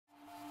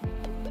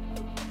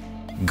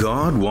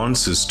God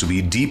wants us to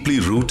be deeply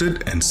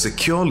rooted and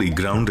securely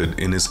grounded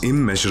in His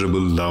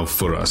immeasurable love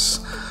for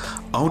us.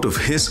 Out of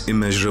His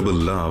immeasurable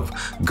love,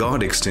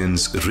 God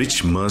extends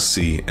rich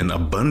mercy and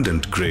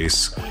abundant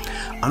grace.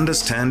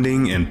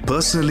 Understanding and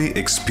personally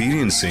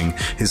experiencing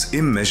His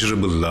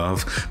immeasurable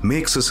love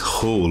makes us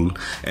whole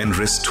and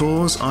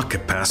restores our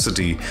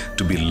capacity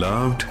to be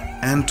loved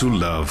and to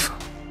love.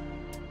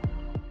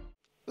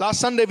 Last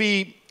Sunday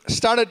we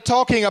started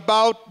talking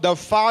about the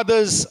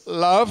Father's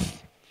love.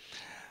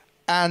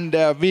 And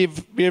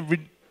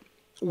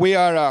we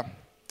are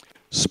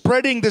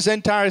spreading this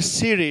entire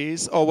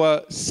series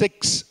over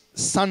 6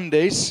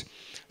 Sundays.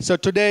 So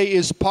today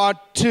is part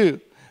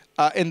 2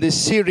 in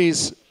this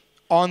series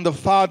on the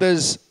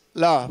Father's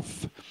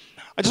love.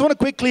 I just want to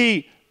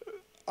quickly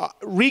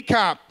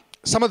recap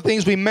some of the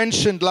things we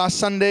mentioned last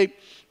Sunday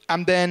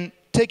and then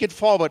take it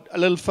forward a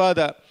little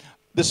further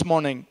this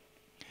morning.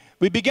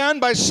 We began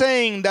by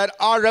saying that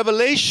our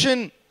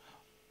revelation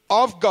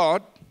of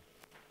God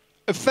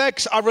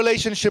affects our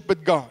relationship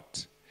with God.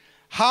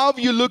 How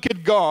you look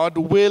at God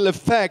will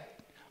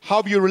affect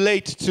how you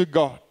relate to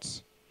God.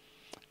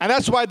 And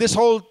that's why this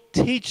whole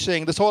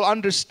teaching, this whole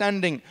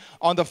understanding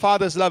on the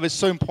Father's love is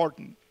so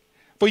important.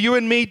 For you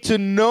and me to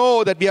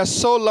know that we are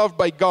so loved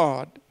by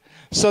God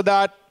so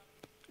that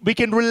we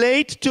can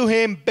relate to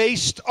Him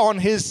based on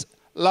His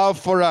love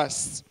for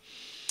us.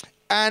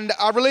 And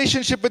our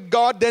relationship with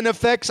God then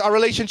affects our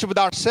relationship with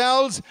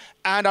ourselves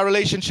and our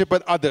relationship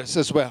with others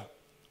as well.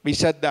 We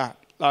said that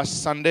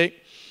last Sunday.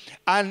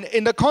 And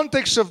in the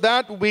context of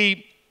that,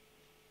 we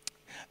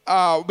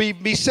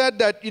said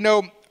that,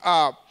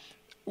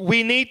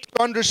 we need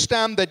to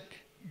understand that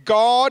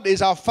God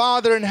is our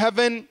Father in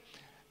heaven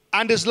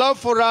and His love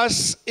for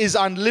us is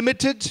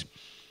unlimited.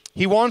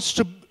 He wants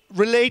to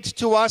relate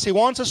to us. He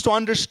wants us to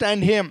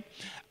understand Him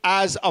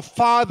as a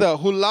Father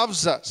who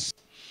loves us.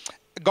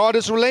 God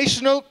is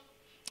relational.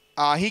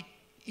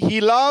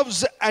 He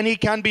loves and He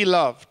can be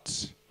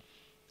loved.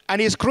 And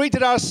He has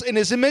created us in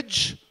His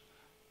image.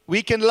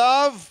 We can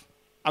love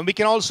and we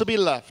can also be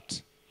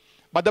loved.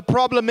 But the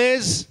problem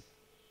is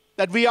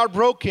that we are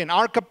broken.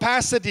 Our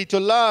capacity to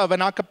love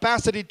and our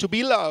capacity to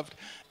be loved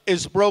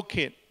is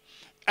broken.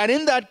 And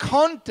in that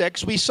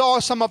context, we saw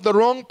some of the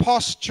wrong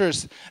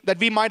postures that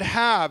we might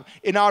have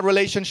in our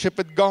relationship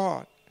with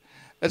God.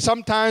 That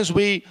sometimes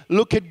we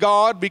look at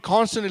God, we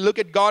constantly look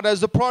at God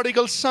as the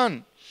prodigal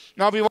son.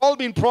 Now, we've all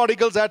been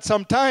prodigals at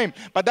some time,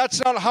 but that's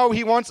not how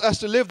He wants us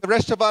to live the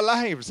rest of our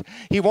lives.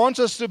 He wants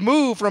us to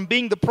move from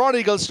being the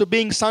prodigals to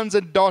being sons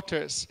and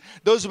daughters,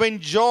 those who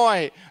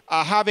enjoy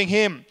having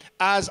Him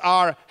as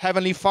our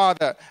Heavenly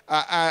Father,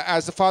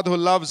 as the Father who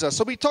loves us.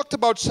 So we talked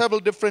about several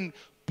different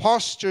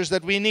postures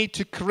that we need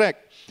to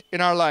correct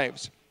in our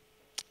lives.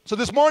 So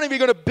this morning we're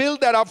going to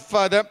build that up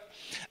further,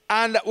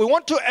 and we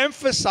want to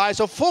emphasize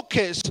or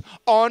focus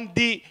on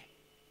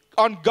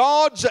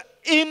God's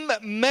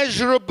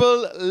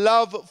immeasurable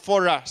love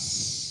for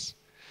us.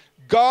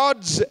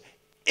 God's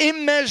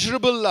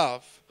immeasurable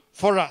love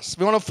for us.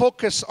 We want to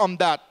focus on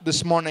that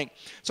this morning.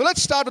 So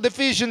let's start with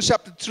Ephesians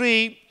chapter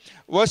 3,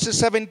 verses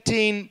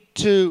 17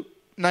 to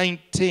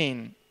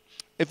 19.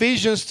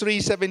 Ephesians 3,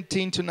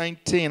 17 to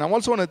 19. I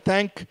also want to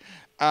thank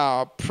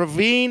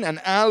Praveen and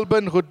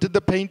Alban who did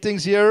the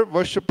paintings here,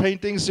 worship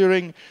paintings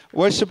during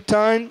worship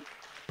time.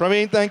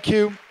 Praveen, thank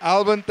you.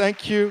 Alban,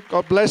 thank you.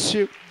 God bless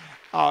you.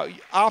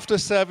 After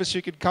service,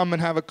 you could come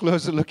and have a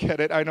closer look at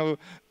it. I know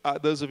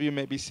those of you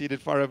may be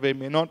seated far away,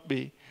 may not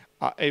be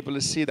able to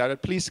see that.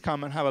 But please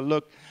come and have a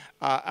look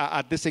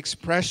at this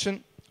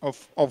expression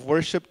of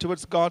worship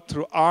towards God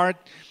through art.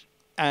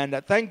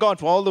 And thank God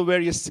for all the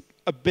various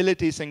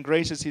abilities and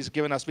graces He's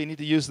given us. We need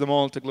to use them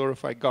all to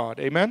glorify God.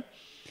 Amen?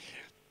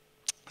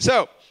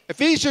 So,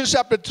 Ephesians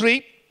chapter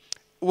 3,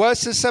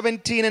 verses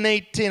 17 and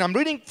 18. I'm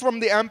reading from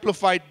the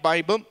Amplified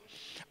Bible.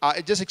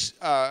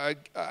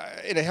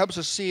 It helps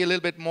us see a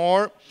little bit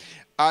more.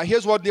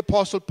 Here's what the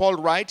Apostle Paul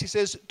writes. He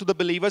says to the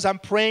believers, I'm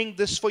praying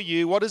this for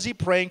you. What is he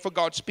praying for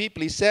God's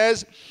people? He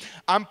says,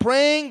 I'm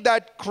praying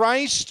that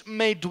Christ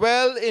may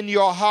dwell in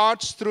your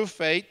hearts through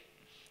faith,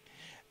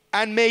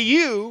 and may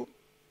you,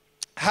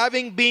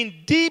 having been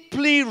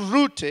deeply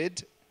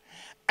rooted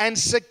and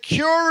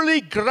securely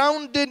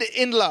grounded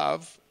in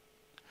love,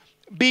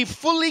 be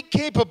fully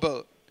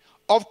capable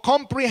of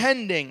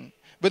comprehending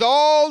with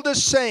all the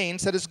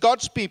saints, that is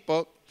God's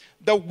people,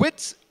 the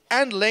width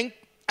and length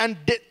and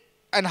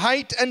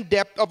height and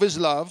depth of His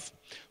love,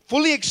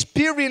 fully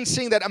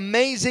experiencing that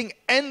amazing,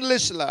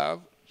 endless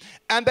love,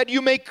 and that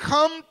you may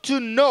come to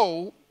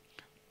know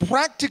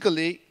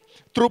practically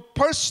through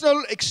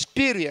personal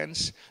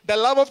experience the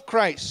love of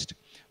Christ,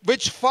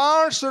 which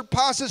far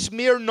surpasses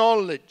mere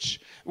knowledge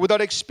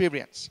without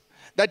experience,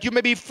 that you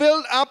may be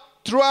filled up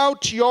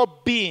throughout your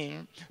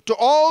being to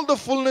all the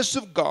fullness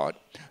of God,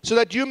 so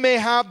that you may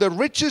have the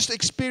richest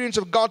experience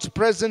of God's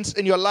presence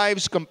in your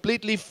lives,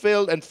 completely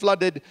filled and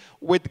flooded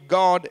with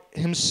God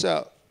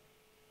Himself.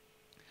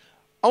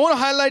 I want to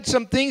highlight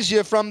some things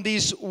here from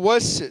these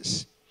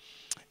verses.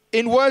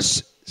 In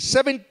verse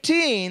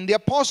 17, the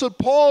Apostle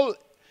Paul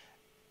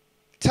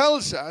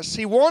tells us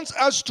he wants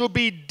us to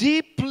be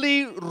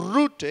deeply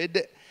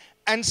rooted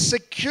and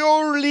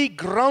securely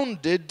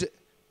grounded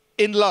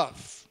in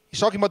love. He's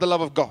talking about the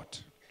love of God.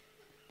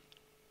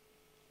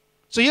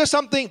 So here's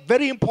something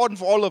very important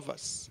for all of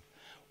us.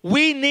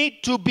 We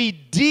need to be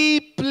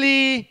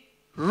deeply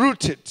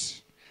rooted,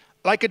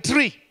 like a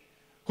tree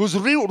whose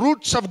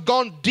roots have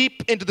gone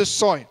deep into the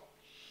soil.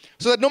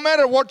 So that no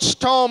matter what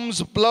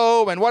storms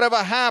blow and whatever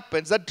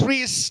happens, that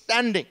tree is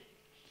standing.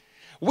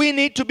 We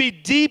need to be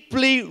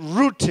deeply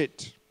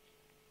rooted.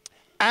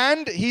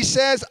 And he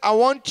says, I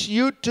want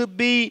you to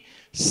be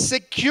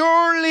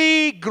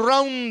securely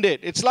grounded.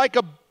 It's like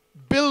a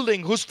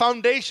building whose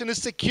foundation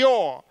is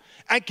secure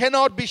and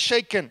cannot be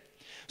shaken.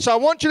 So I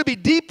want you to be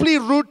deeply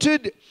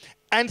rooted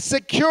and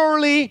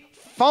securely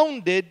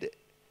founded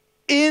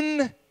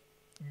in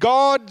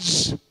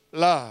God's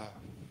love.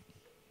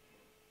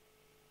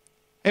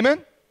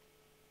 Amen?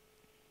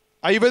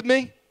 Are you with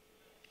me?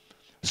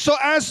 So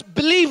as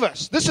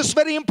believers, this is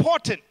very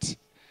important,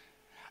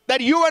 that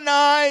you and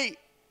I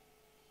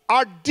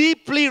are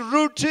deeply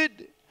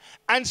rooted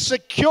and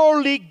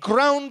securely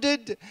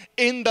grounded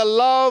in the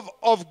love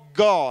of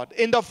God,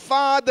 in the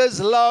Father's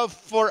love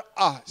for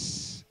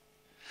us.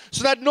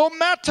 So that no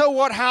matter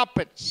what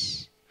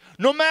happens,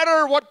 no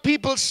matter what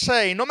people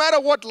say, no matter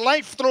what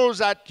life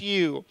throws at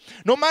you,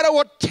 no matter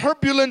what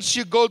turbulence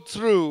you go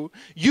through,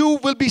 you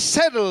will be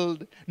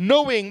settled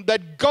knowing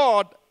that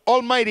God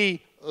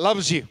Almighty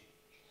loves you.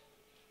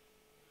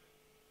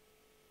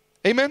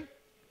 Amen?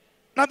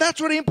 Now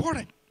that's very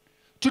important,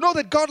 to know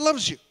that God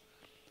loves you.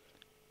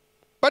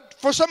 But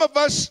for some of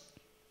us,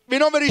 we're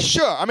not very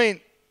sure. I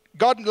mean,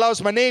 God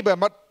loves my neighbor,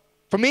 but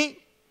for me,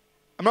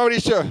 I'm not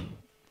very sure.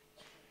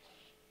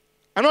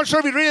 I'm not sure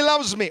if he really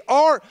loves me.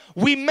 Or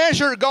we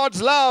measure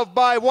God's love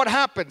by what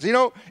happens. You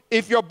know,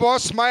 if your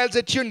boss smiles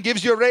at you and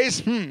gives you a raise,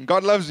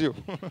 God loves you.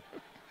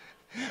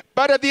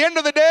 But at the end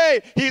of the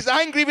day, he's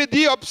angry with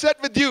you,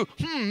 upset with you.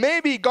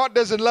 Maybe God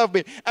doesn't love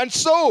me. And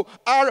so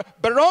our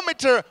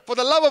barometer for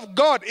the love of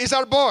God is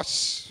our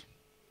boss.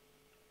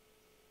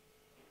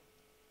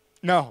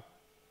 No.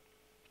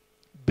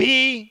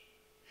 Be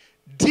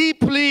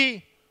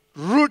deeply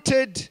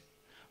rooted,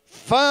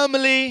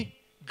 firmly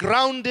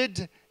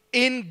grounded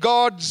in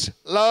God's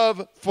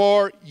love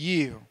for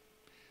you.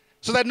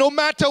 So that no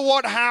matter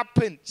what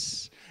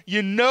happens,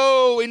 you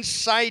know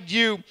inside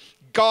you,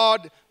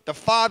 God the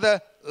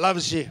Father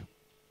loves you.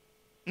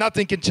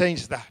 Nothing can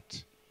change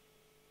that.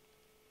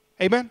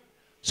 Amen?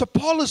 So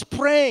Paul is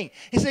praying.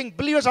 He's saying,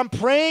 believers, I'm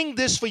praying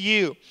this for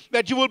you,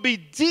 that you will be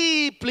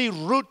deeply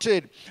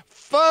rooted,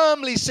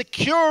 firmly,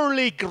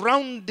 securely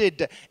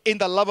grounded in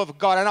the love of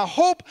God. And I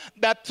hope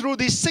that through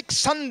these 6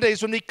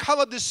 Sundays, when we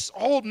cover this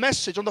whole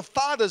message on the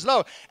Father's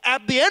love,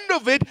 at the end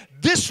of it,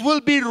 this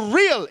will be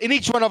real in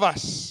each one of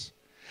us.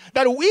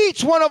 That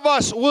each one of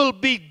us will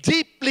be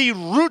deeply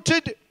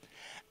rooted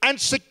and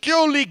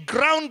securely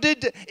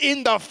grounded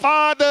in the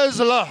Father's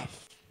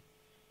love.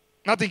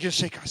 Nothing can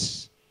shake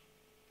us.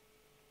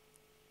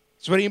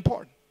 It's very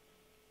important.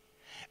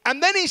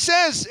 And then he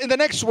says in the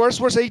next verse,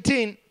 verse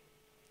 18,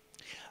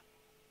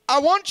 I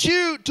want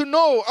you to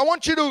know, I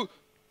want you to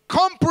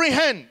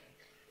comprehend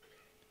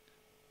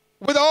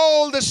with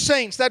all the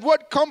saints. That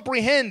word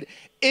comprehend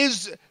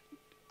is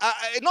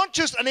not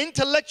just an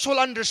intellectual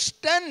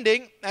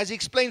understanding, as he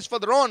explains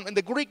further on in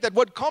the Greek. That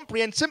word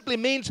comprehend simply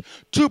means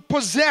to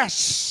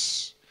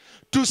possess,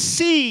 to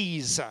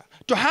seize,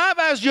 to have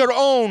as your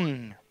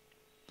own.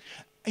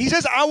 He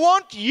says, I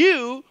want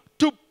you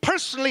to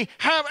personally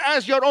have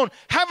as your own.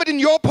 Have it in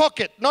your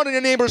pocket, not in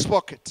your neighbor's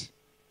pocket.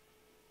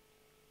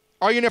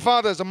 Or in your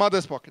father's or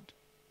mother's pocket.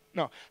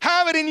 No.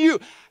 Have it in you.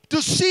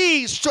 To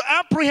seize, to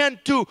apprehend,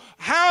 to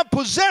have,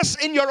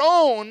 possess in your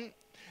own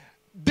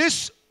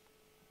this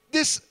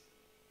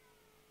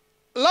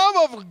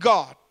love of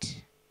God,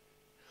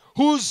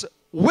 whose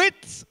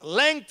width,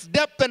 length,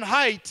 depth, and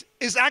height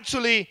is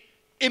actually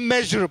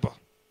immeasurable.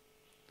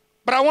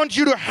 But I want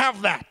you to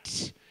have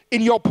that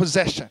in your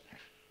possession.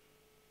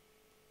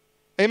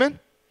 Amen?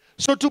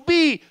 So to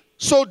be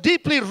so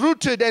deeply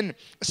rooted and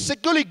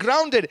securely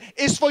grounded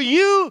is for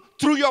you,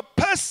 through your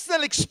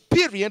personal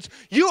experience,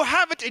 you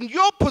have it in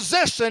your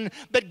possession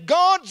that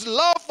God's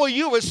love for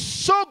you is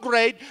so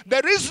great,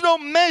 there is no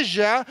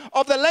measure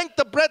of the length,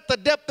 the breadth, the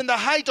depth, and the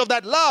height of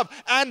that love.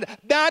 And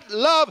that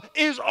love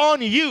is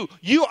on you.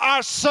 You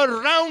are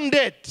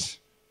surrounded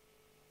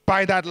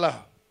by that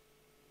love.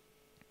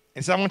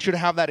 And so I want you to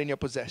have that in your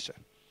possession.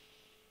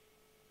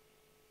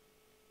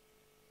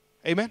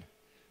 Amen?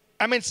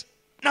 I mean,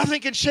 nothing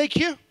can shake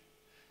you.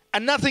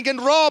 And nothing can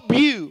rob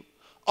you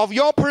of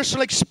your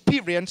personal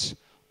experience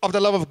of the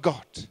love of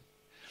God.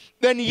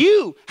 Then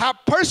you have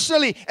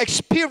personally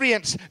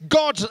experienced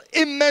God's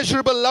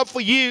immeasurable love for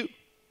you.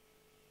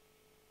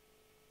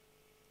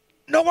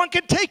 No one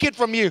can take it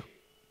from you.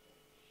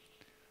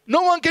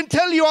 No one can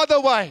tell you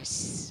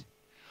otherwise.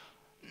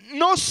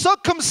 No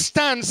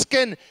circumstance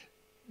can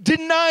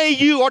deny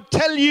you or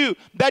tell you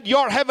that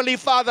your Heavenly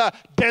Father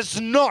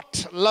does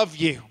not love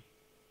you.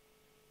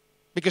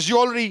 Because you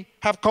already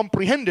have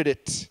comprehended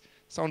it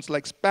Sounds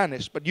like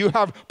Spanish, but you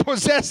have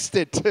possessed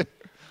it.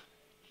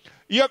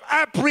 You have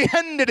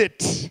apprehended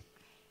it.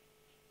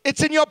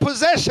 It's in your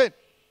possession.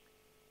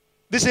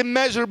 This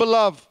immeasurable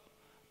love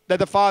that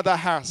the Father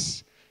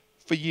has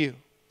for you.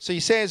 So he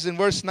says in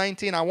verse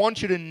 19, I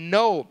want you to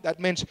know, that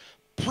means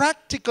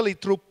practically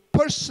through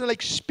personal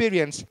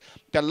experience,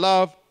 the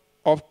love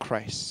of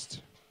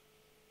Christ.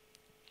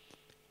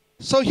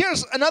 So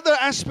here's another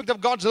aspect of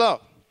God's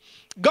love.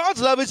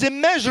 God's love is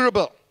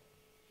immeasurable.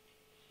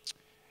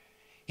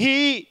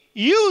 He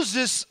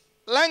uses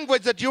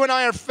language that you and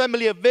I are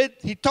familiar with.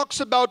 He talks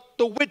about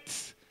the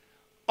width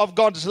of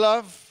God's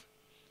love.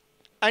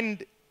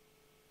 And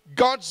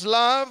God's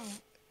love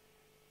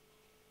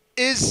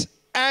is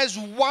as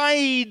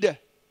wide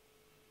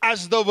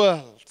as the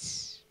world.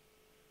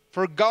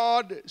 For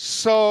God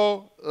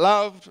so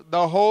loved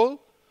the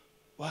whole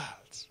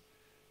world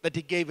that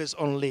he gave his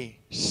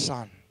only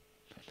Son.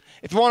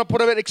 If you want to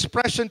put an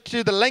expression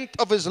to the length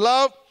of his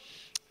love,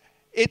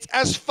 it's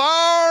as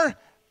far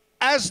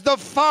as the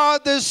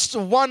farthest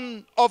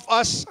one of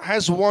us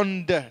has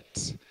wandered.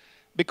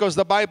 Because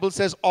the Bible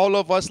says all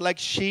of us like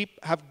sheep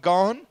have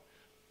gone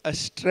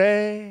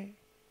astray.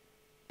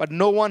 But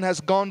no one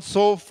has gone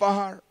so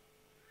far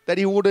that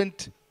he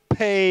wouldn't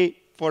pay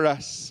for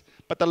us.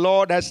 But the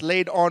Lord has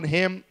laid on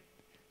him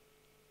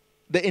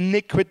the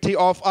iniquity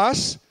of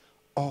us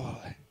all.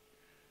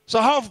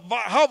 So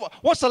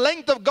what's the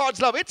length of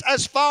God's love? It's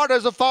as far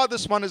as the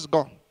farthest one is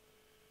gone.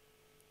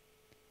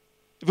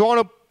 If you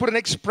want to put an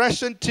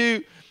expression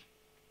to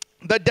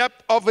the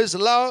depth of his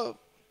love,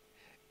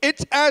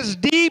 it's as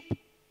deep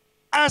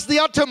as the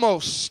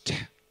uttermost.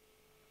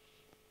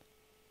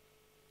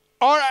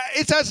 Or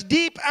it's as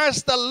deep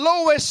as the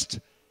lowest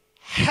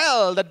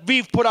hell that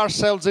we've put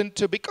ourselves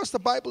into. Because the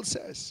Bible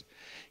says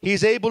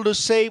he's able to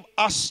save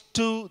us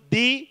to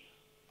the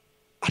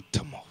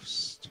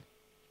uttermost.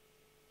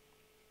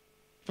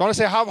 If you want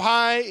to say how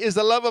high is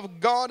the love of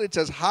God, it's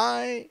as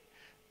high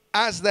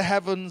as the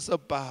heavens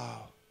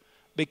above.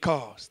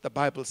 Because the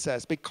Bible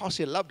says, because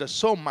he loved us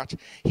so much,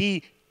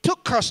 he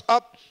took us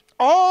up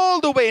all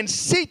the way and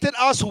seated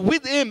us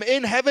with him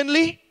in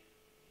heavenly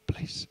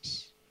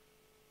places.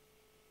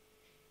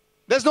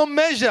 There's no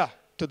measure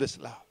to this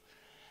love.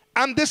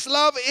 And this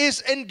love is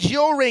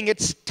enduring.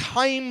 It's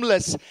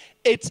timeless.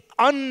 It's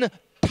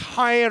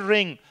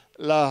untiring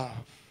love.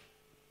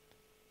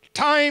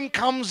 Time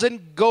comes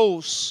and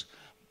goes,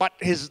 but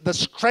the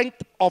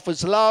strength of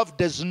his love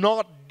does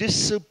not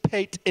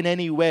dissipate in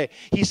any way.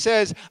 He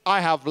says,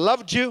 I have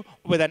loved you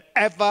with an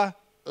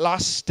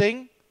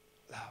everlasting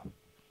love.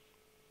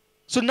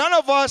 So none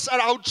of us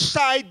are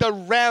outside the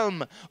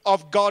realm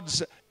of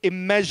God's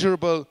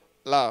immeasurable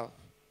love.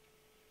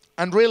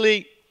 And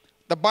really,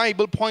 the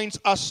Bible points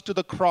us to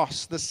the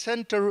cross. The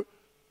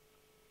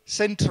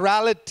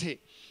centrality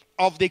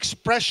of the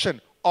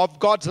expression of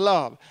God's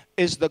love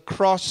is the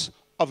cross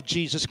of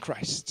Jesus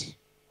Christ.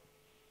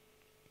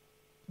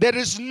 There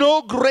is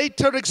no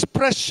greater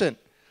expression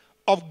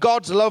of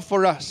God's love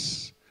for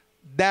us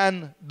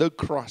than the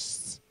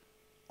cross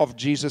of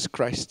Jesus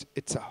Christ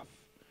itself.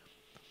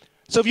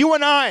 So if you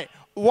and I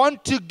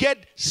want to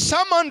get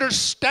some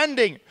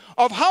understanding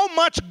of how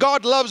much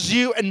God loves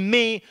you and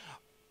me,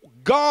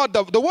 God,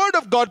 the Word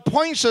of God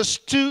points us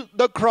to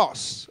the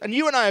cross. And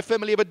you and I are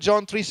familiar with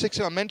John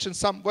 3:16. I mentioned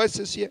some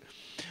verses here.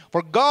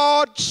 For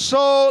God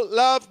so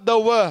loved the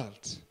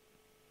world.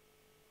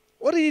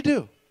 What did he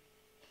do?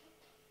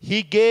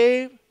 He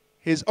gave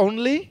his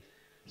only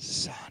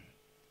Son.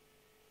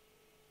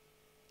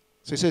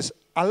 So he says,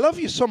 I love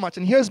you so much,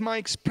 and here's my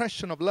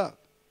expression of love.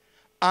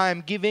 I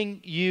am giving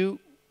you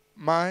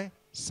my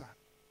Son.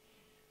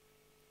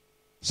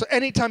 So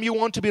anytime you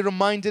want to be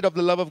reminded of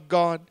the love of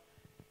God,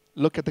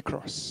 look at the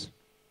cross.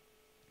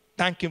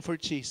 Thank him for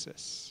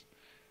Jesus,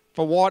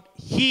 for what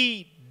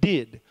he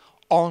did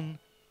on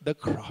the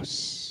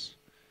cross.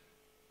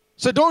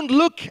 So don't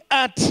look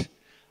at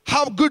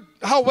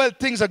how well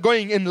things are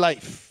going in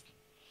life.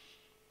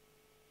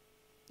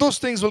 Those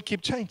things will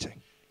keep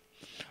changing.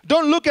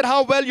 Don't look at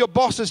how well your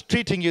boss is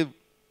treating you.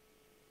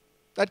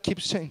 That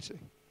keeps changing.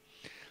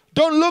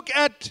 Don't look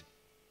at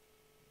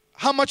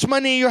how much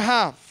money you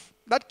have.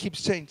 That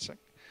keeps changing.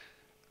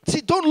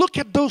 See, don't look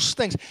at those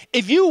things.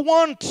 If you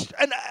want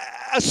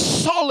a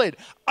solid,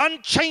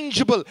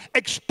 unchangeable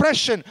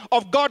expression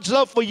of God's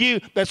love for you,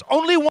 there's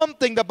only one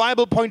thing the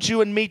Bible points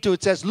you and me to.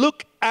 It says,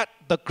 look at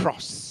the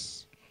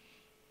cross.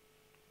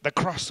 The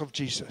cross of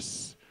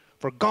Jesus.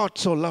 For God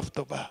so loved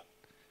the world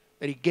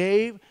that he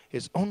gave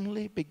his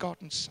only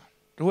begotten Son.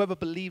 Whoever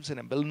believes in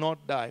him will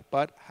not die,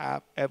 but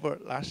have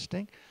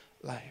everlasting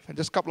life. And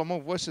just a couple of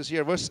more verses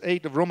here. Verse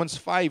 8 of Romans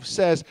 5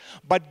 says,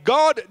 but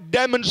God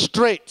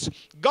demonstrates,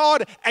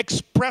 God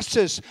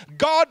expresses,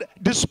 God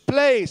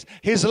displays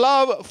his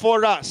love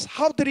for us.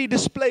 How did he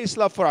display his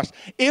love for us?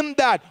 In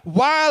that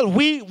while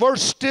we were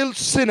still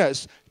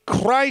sinners,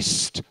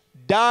 Christ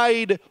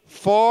died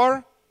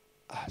for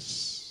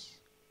us.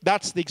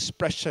 That's the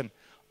expression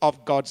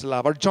of God's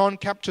love. Or John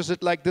captures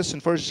it like this in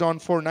 1 John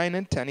 4, 9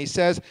 and 10. He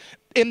says,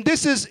 in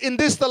this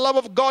the love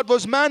of God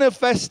was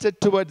manifested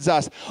towards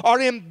us. Or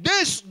in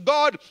this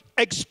God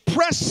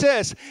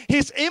expresses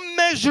his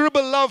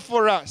immeasurable love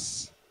for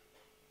us.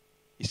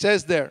 He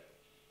says there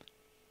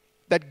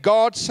that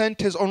God sent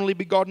his only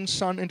begotten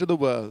Son into the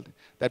world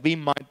that we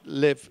might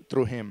live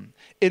through him.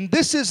 In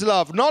this is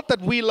love, not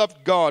that we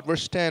loved God,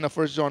 verse 10 of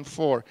 1 John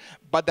 4,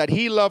 but that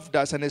he loved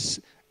us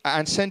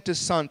and sent his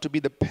Son to be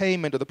the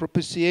payment or the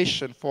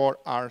propitiation for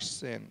our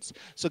sins.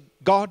 So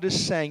God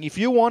is saying, if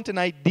you want an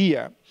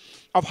idea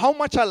of how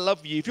much I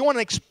love you, if you want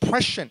an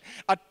expression,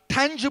 a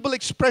tangible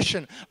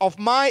expression of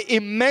my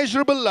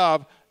immeasurable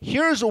love,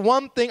 here's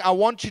one thing I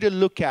want you to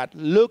look at.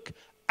 Look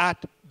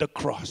at the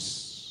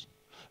cross.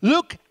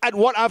 Look at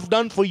what I've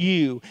done for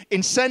you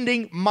in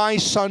sending my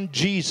Son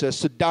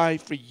Jesus to die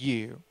for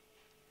you.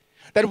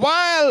 That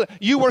while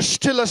you were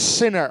still a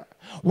sinner,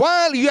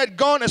 while you had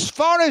gone as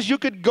far as you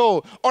could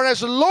go, or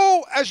as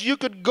low as you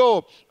could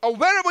go, or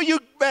wherever you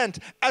went,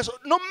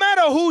 no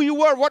matter who you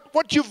were,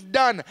 what you've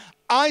done,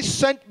 I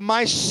sent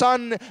my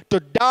Son to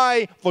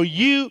die for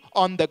you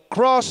on the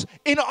cross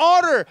in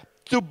order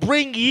to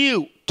bring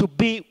you to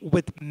be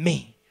with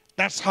me.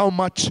 That's how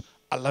much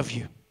I love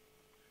you.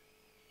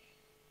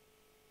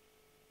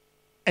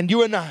 And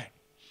you and I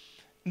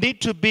need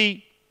to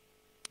be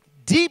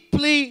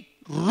deeply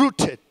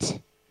rooted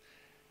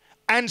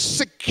and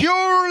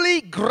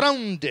securely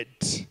grounded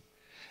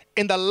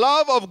in the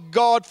love of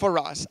God for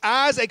us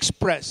as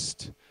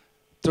expressed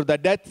through the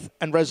death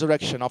and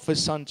resurrection of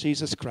his Son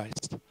Jesus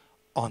Christ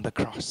on the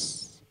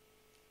cross.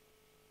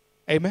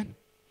 Amen.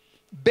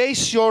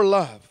 Base your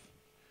love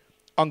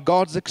on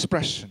God's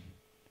expression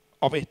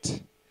of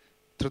it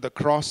through the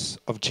cross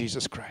of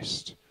Jesus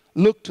Christ.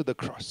 Look to the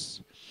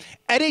cross.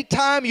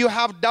 Anytime you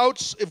have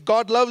doubts if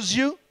God loves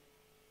you,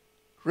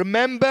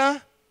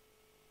 remember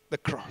the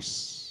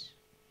cross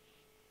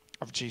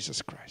of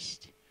Jesus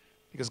Christ.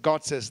 Because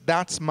God says,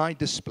 that's my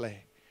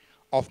display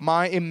of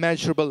my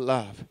immeasurable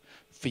love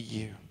for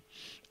you.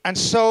 And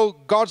so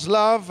God's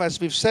love, as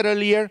we've said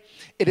earlier,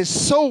 it is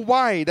so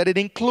wide that it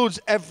includes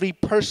every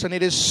person.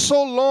 It is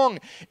so long,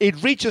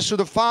 it reaches to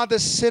the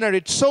farthest sinner.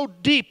 It's so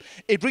deep,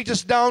 it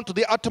reaches down to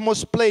the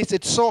uttermost place.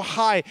 It's so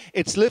high,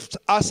 it lifts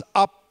us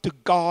up to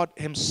God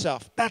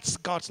himself. That's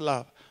God's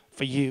love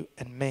for you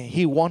and me.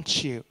 He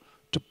wants you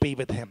to be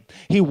with him.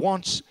 He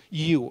wants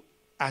you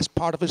as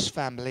part of his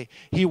family.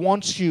 He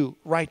wants you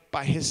right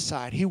by his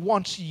side. He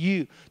wants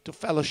you to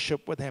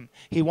fellowship with him.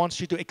 He wants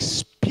you to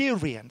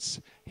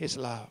experience his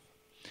love.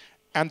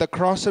 And the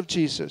cross of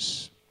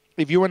Jesus,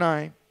 if you and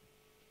I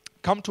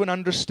come to an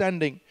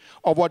understanding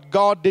of what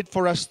God did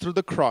for us through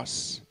the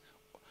cross,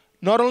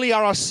 not only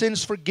are our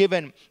sins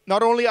forgiven,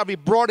 not only are we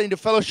brought into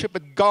fellowship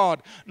with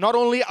God, not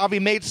only are we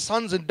made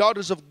sons and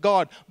daughters of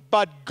God,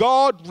 but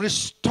God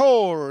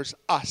restores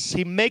us.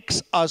 He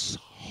makes us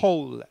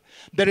whole.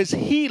 There is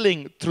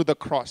healing through the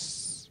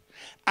cross.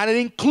 And it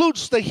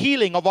includes the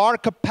healing of our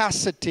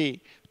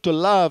capacity to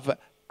love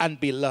and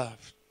be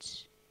loved.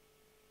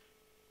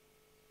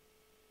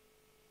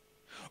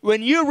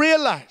 When you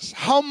realize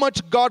how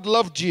much God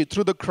loved you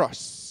through the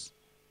cross,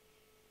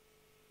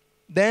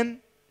 then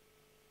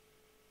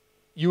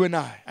you and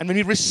I, and when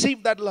we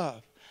receive that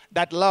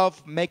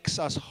love makes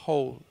us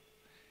whole.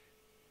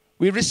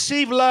 We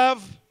receive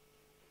love,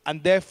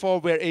 and therefore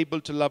we're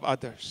able to love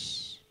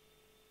others.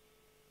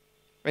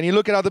 When you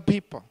look at other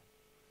people,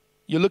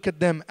 you look at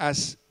them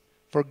as,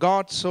 for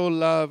God so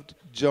loved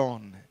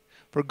John,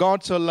 for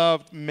God so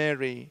loved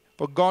Mary,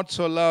 for God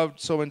so loved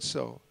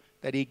so-and-so,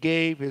 that he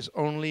gave his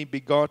only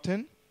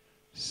begotten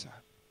Son.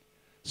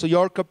 So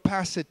your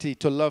capacity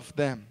to love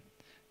them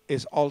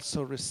is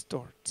also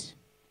restored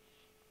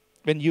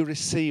when you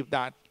receive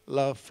that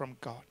love from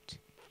God.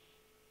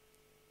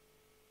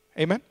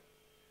 Amen?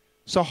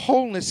 So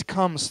wholeness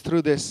comes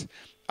through this,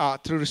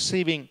 through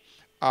receiving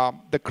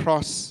the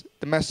cross,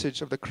 the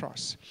message of the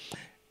cross.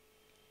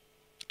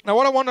 Now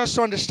what I want us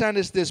to understand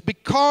is this.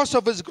 Because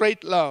of his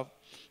great love,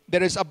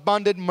 there is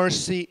abundant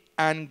mercy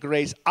and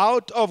grace.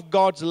 Out of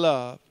God's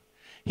love,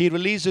 he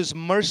releases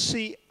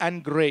mercy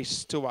and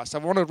grace to us. I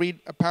want to read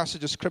a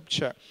passage of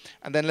scripture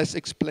and then let's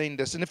explain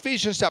this. In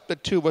Ephesians chapter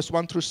 2, verse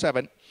 1 through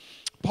 7,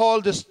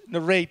 Paul just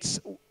narrates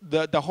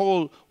the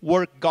whole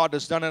work God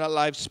has done in our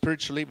lives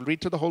spiritually. We'll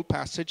read through the whole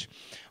passage.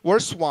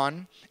 Verse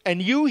 1,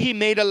 and you he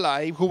made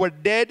alive who were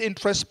dead in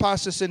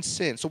trespasses and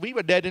sins. So we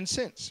were dead in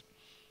sins,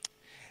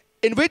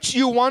 in which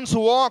you once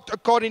walked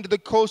according to the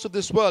course of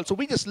this world. So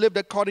we just lived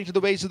according to the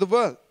ways of the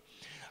world.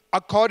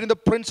 According to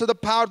the prince of the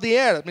power of the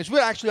air. That means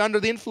we're actually under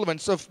the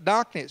influence of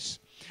darkness.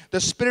 The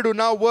spirit who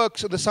now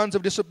works of the sons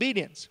of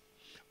disobedience.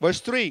 Verse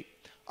 3,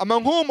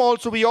 among whom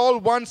also we all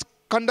once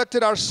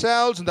conducted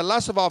ourselves in the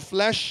lust of our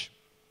flesh,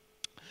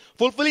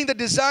 fulfilling the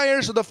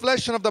desires of the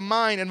flesh and of the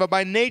mind, and were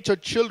by nature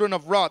children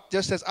of wrath,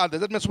 just as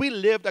others. That means we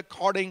lived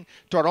according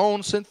to our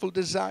own sinful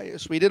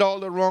desires. We did all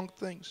the wrong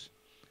things.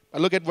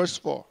 But look at verse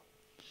 4.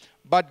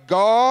 But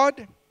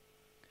God,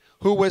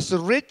 who was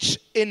rich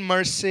in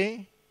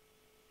mercy,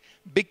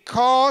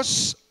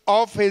 because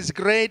of his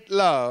great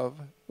love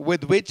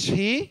with which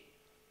he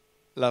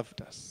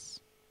loved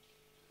us.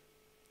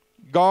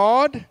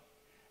 God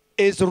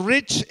is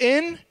rich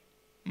in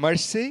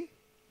mercy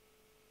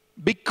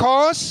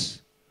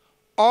because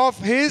of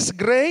his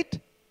great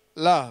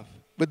love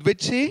with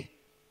which he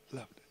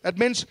loved. That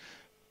means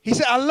he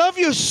said, I love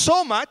you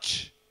so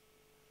much,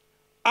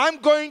 I'm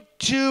going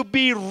to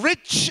be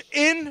rich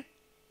in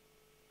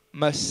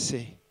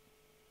mercy.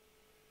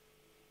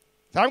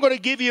 I'm going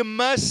to give you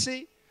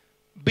mercy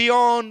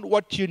beyond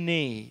what you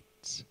need.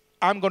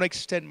 I'm going to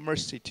extend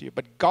mercy to you.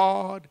 But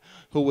God,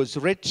 who was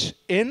rich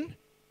in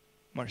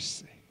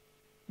mercy,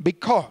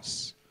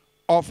 because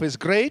of his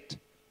great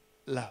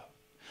love.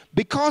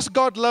 Because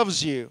God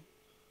loves you,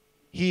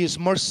 he is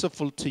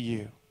merciful to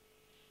you.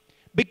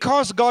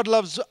 Because God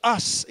loves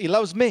us, he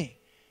loves me,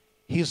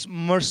 he is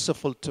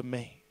merciful to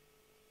me.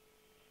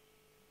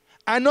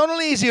 And not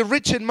only is he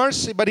rich in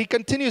mercy, but he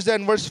continues there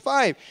in verse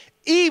 5.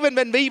 Even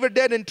when we were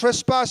dead in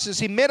trespasses,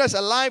 he made us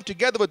alive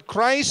together with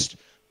Christ.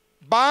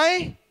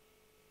 By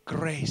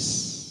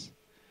grace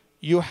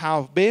you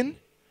have been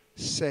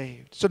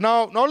saved. So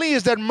now, not only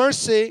is there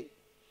mercy,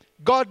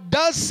 God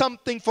does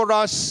something for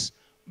us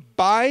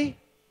by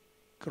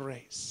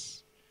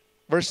grace.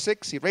 Verse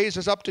 6, he raised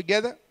us up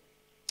together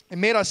and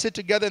made us sit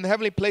together in the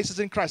heavenly places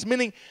in Christ.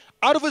 Meaning,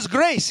 out of his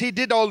grace, he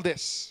did all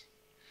this.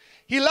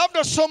 He loved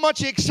us so much,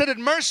 he extended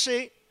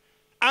mercy,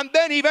 and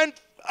then he went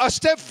a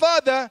step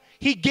further.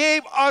 He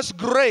gave us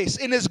grace.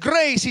 In his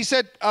grace, he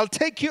said, I'll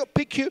take you,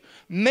 pick you,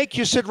 make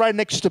you sit right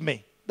next to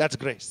me. That's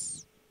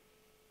grace.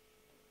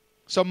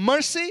 So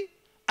mercy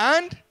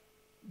and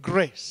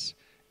grace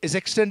is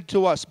extended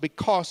to us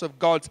because of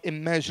God's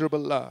immeasurable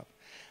love.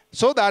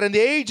 So that in the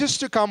ages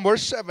to come,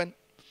 verse 7,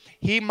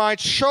 he might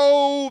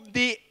show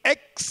the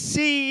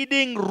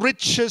exceeding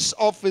riches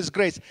of his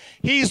grace.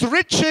 He's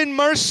rich in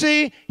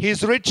mercy.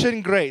 He's rich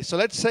in grace. So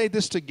let's say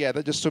this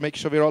together just to make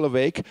sure we're all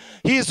awake.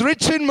 He is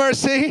rich in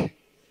mercy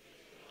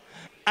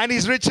and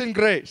he's rich in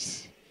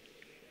grace.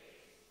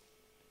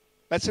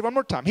 Let's say one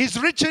more time. He's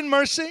rich in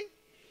mercy.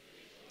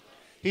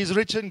 He's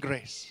rich in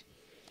grace.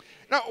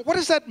 Now, what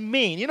does that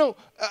mean? You know,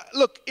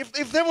 look,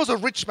 if there was a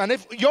rich man,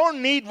 if your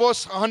need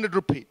was 100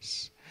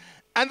 rupees,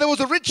 and there was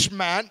a rich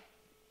man,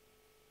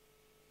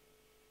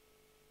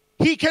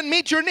 he can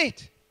meet your need.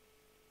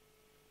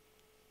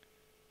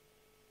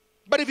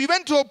 But if you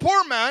went to a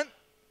poor man,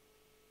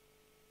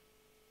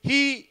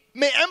 he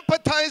may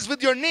empathize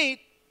with your need,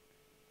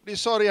 but he's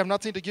sorry, I have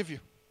nothing to give you.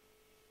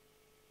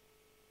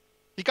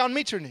 He can't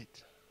meet your need.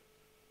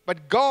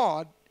 But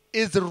God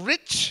is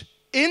rich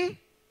in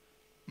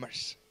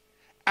mercy.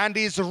 And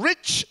he is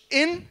rich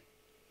in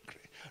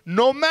grace.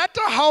 No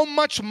matter how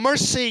much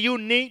mercy you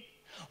need,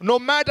 no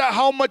matter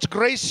how much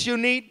grace you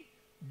need,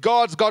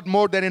 God's got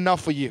more than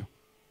enough for you.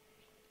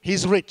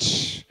 He's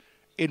rich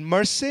in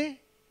mercy,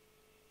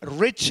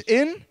 rich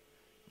in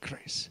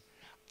grace.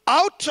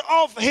 Out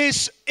of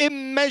his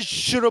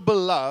immeasurable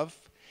love,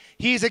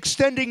 he is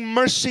extending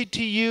mercy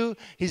to you.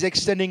 He's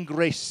extending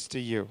grace to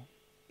you.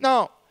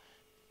 Now,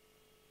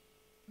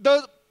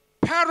 the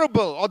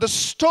parable or the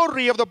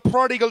story of the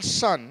prodigal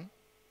son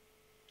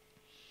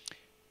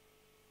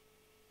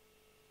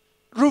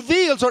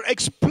reveals or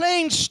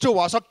explains to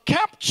us or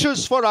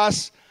captures for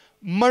us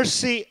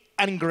mercy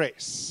and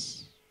grace.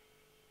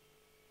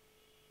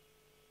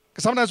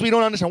 Because sometimes we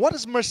don't understand what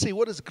is mercy,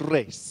 what is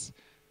grace.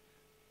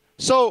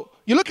 So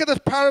you look at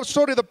the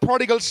story of the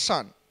prodigal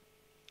son.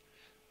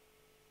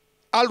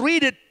 I'll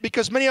read it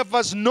because many of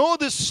us know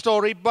this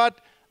story,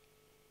 but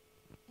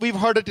we've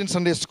heard it in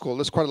Sunday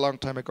school. It's quite a long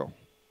time ago.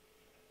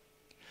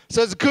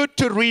 So it's good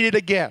to read it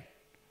again.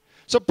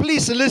 So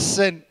please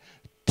listen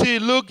to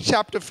Luke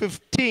chapter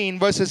 15,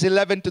 verses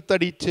 11 to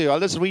 32. I'll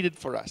just read it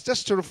for us,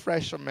 just to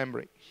refresh our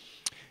memory.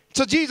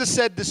 So Jesus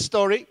said this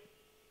story.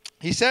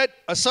 He said,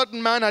 a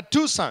certain man had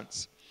 2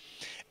 sons.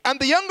 And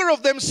the younger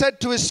of them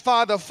said to his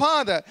father,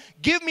 Father,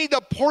 give me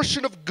the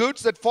portion of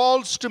goods that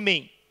falls to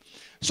me.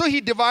 So he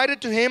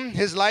divided to him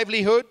his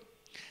livelihood.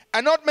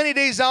 And not many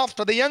days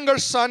after, the younger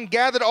son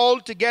gathered all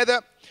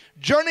together,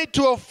 journeyed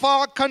to a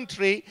far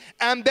country,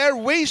 and there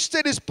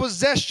wasted his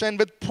possession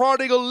with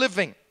prodigal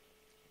living.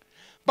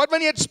 But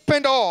when he had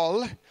spent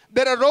all,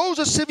 there arose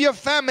a severe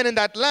famine in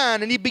that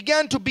land, and he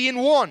began to be in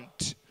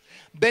want.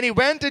 Then he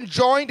went and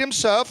joined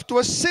himself to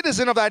a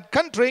citizen of that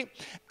country,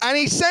 and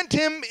he sent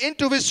him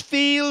into his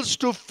fields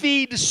to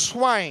feed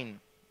swine.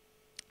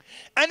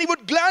 And he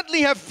would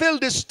gladly have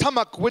filled his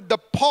stomach with the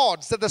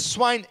pods that the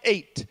swine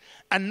ate,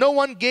 and no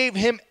one gave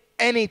him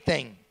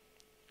anything.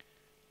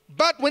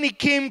 But when he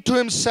came to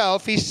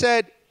himself, he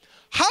said,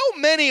 how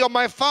many of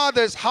my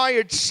father's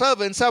hired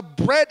servants have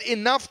bread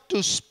enough and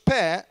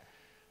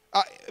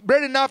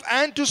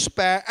to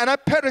spare, and I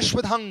perish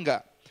with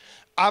hunger?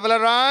 I will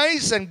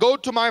arise and go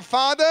to my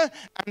father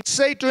and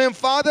say to him,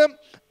 Father,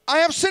 I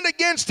have sinned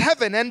against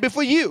heaven and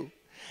before you,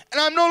 and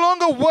I am no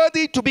longer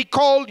worthy to be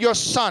called your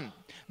son.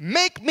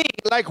 Make me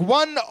like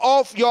one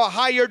of your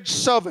hired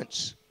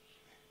servants.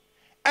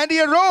 And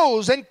he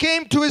arose and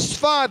came to his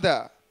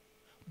father.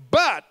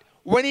 But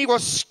when he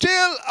was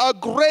still a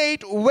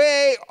great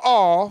way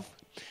off,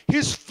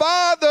 his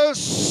father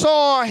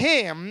saw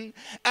him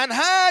and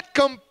had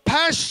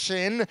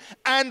compassion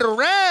and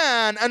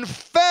ran and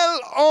fell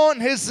on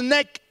his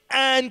neck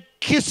and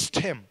kissed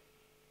him.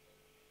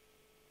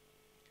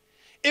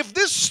 If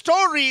this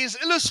story is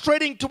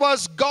illustrating to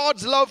us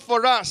God's love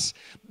for us,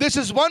 this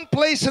is one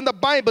place in the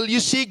Bible you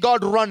see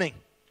God running.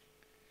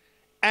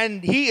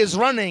 And he is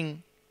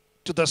running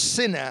to the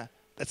sinner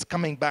that's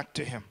coming back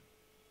to him.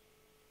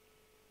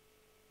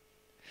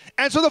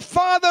 And so the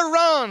father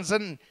runs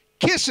and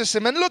kisses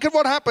him. And look at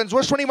what happens.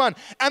 Verse 21.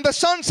 And the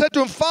son said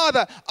to him,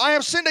 Father, I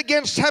have sinned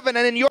against heaven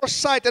and in your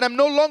sight, and am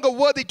no longer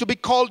worthy to be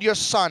called your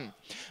son.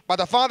 But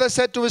the father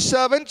said to his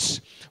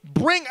servants,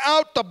 bring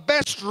out the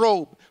best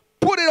robe,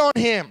 put it on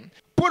him,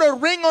 put a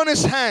ring on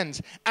his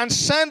hands and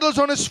sandals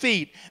on his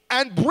feet,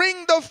 and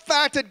bring the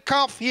fatted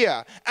calf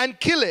here and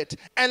kill it,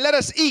 and let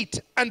us eat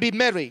and be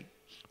merry.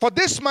 For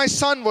this my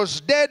son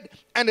was dead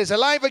and is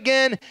alive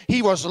again.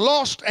 He was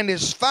lost and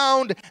is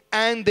found.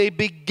 And they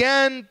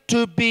began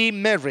to be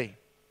merry.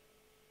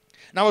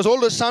 Now his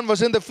older son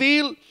was in the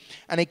field,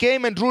 and he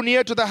came and drew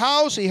near to the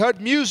house. He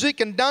heard music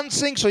and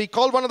dancing. So he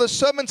called one of the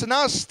servants and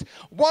asked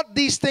what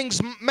these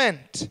things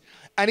meant.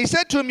 And he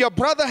said to him, your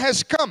brother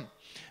has come,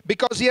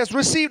 because he has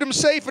received him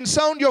safe and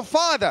sound. Your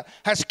father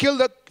has killed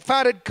the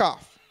fatted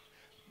calf.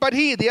 But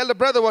he, the elder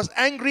brother, was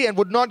angry and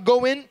would not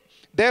go in.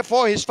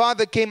 Therefore his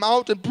father came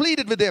out and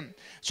pleaded with him.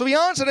 So he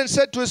answered and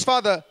said to his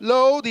father,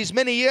 lo, these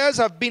many years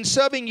I've been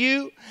serving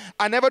you.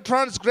 I never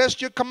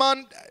transgressed your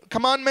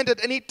commandment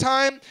at any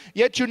time.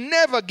 Yet you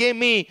never gave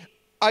me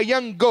a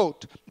young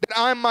goat, that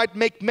I might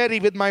make merry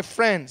with my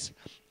friends.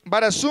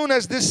 But as soon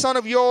as this son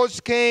of yours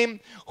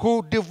came,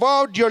 who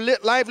devoured your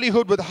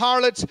livelihood with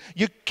harlots,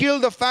 you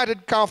killed the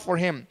fatted calf for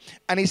him.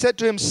 And he said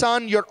to him,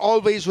 son, you're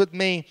always with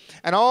me,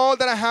 and all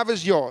that I have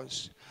is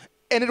yours.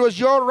 And it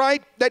was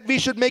right that we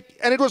should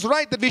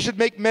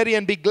make merry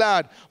and be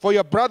glad. For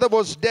your brother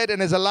was dead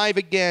and is alive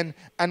again,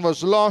 and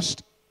was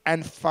lost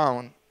and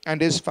found,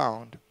 and is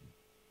found.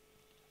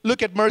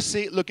 Look at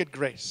mercy, look at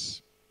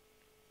grace.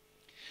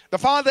 The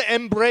father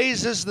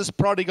embraces this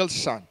prodigal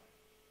son.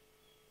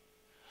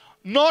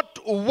 Not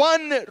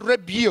one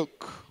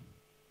rebuke,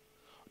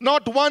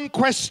 not one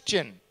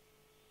question,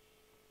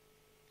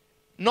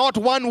 not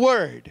one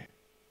word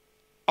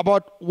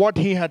about what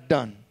he had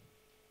done.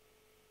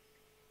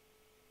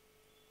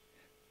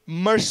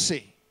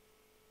 Mercy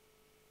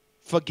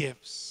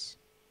forgives.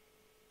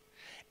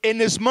 In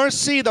his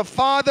mercy, the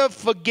father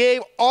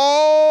forgave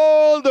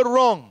all the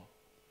wrong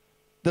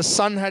the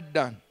son had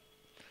done.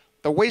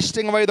 The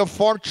wasting away the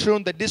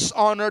fortune, the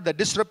dishonor, the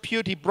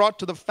disrepute he brought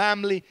to the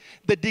family,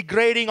 the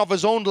degrading of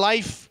his own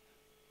life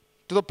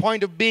to the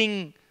point of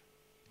being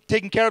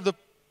taking care of the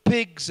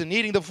pigs and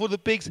eating the food of the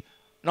pigs.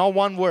 Not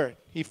one word.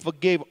 He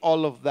forgave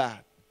all of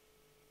that.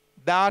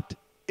 That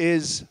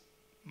is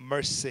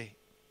mercy.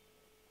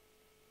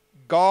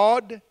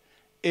 God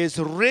is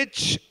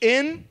rich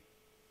in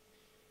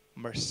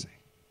mercy.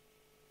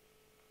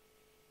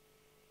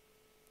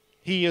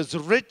 He is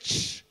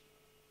rich.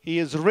 He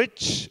is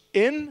rich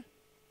in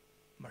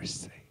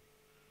mercy.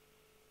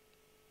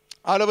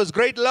 Out of his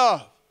great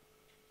love,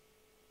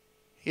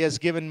 he has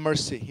given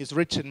mercy. He's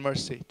rich in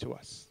mercy to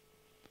us.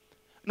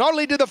 Not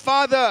only did the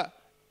father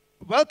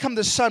welcome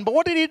the son, but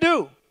what did he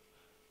do?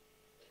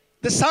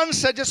 The son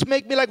said, just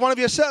make me like one of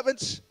your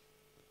servants.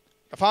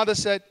 The father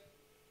said,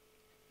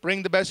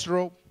 bring the best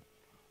robe,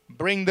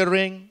 bring the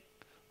ring,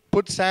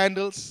 put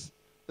sandals,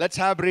 let's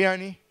have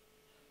biryani.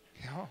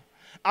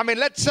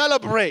 Let's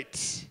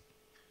celebrate.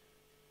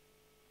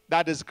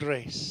 That is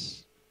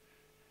grace.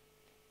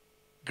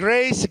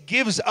 Grace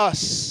gives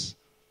us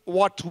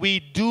what we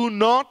do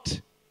not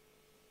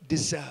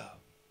deserve.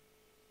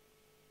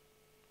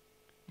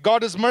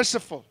 God is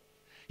merciful.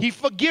 He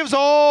forgives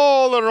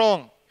all the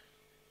wrong.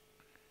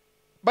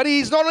 But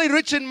he's not only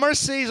rich in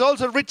mercy, he's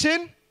also rich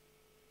in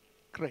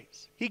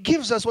grace. He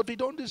gives us what we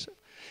don't deserve.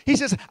 He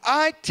says,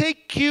 I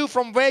take you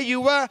from where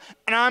you were,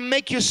 and I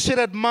make you sit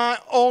at my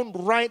own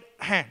right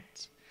hand.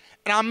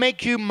 And I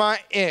make you my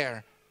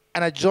heir,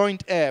 and a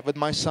joint heir with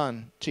my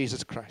son,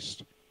 Jesus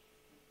Christ.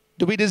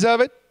 Do we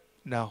deserve it?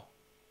 No.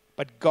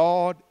 But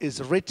God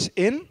is rich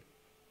in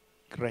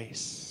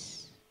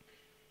grace.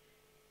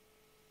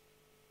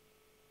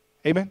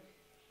 Amen.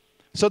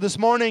 So this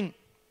morning,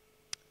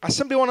 I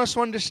simply want us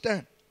to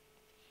understand,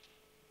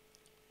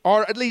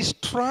 or at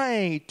least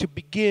try to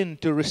begin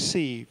to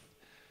receive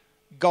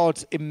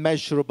God's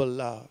immeasurable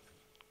love.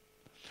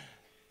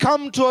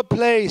 Come to a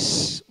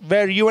place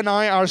where you and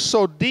I are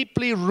so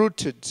deeply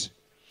rooted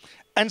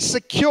and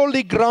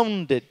securely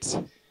grounded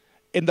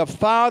in the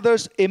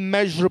Father's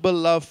immeasurable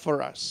love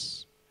for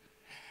us.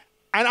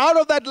 And out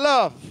of that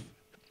love,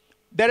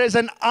 there is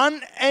an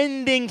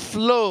unending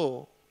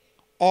flow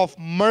of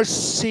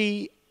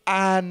mercy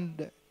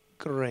and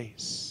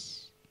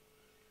grace.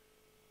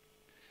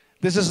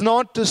 This is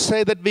not to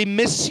say that we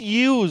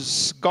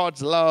misuse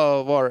God's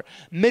love or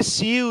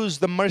misuse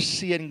the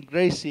mercy and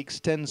grace He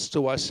extends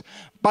to us.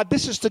 But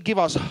this is to give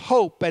us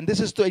hope, and this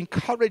is to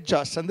encourage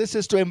us, and this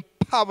is to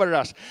empower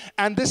us,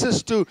 and this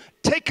is to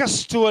take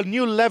us to a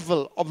new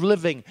level of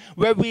living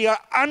where we are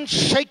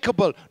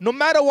unshakable. No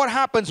matter what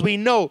happens, we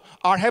know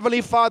our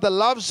Heavenly Father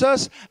loves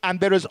us, and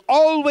there is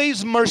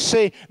always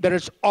mercy, there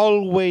is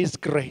always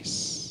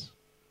grace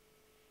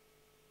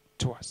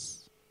to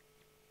us.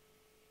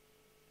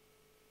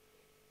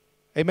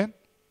 Amen?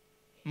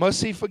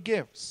 Mercy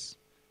forgives,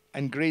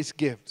 and grace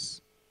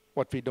gives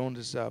what we don't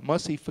deserve.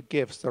 Mercy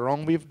forgives the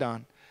wrong we've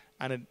done,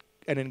 and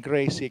in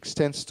grace He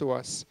extends to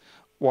us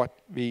what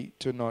we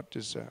do not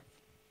deserve.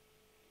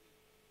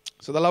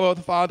 So the love of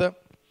the Father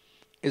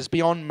is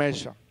beyond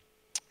measure,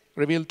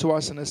 revealed to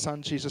us in His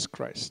Son Jesus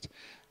Christ.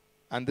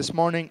 And this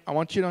morning, I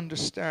want you to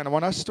understand, I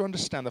want us to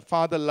understand, the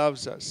Father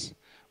loves us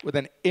with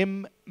an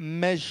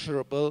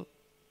immeasurable,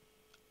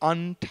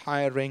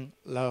 untiring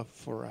love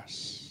for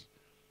us.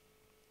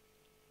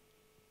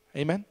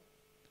 Amen?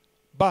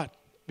 But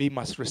we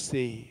must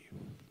receive.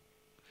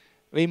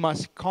 We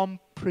must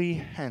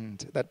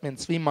comprehend. That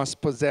means we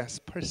must possess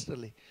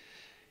personally.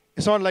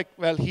 It's not like,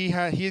 well,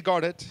 he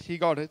got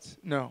it.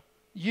 No,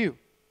 you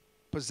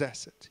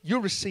possess it. You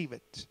receive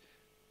it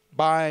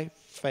by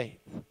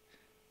faith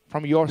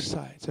from your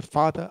side. Say,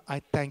 Father,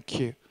 I thank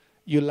you.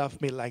 You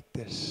love me like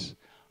this.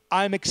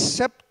 I'm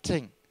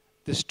accepting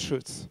this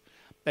truth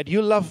that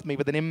you love me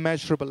with an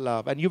immeasurable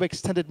love, and you've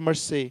extended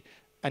mercy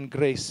and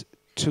grace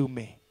to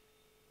me.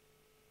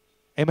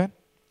 Amen?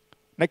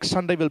 Next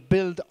Sunday, we'll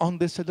build on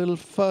this a little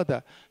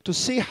further to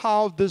see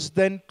how this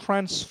then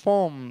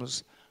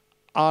transforms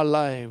our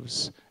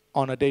lives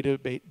on a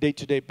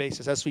day-to-day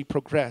basis. As we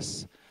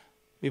progress,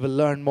 we will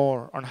learn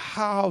more on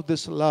how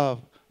this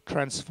love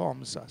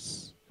transforms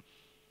us.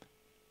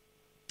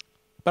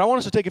 But I want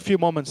us to take a few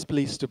moments,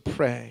 please, to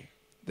pray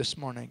this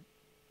morning.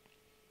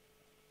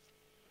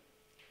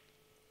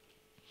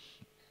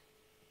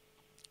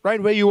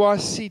 Right where you are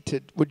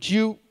seated, would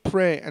you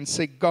pray and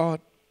say, God,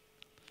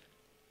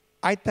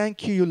 I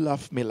thank you, you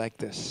love me like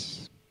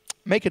this.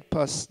 Make it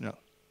personal.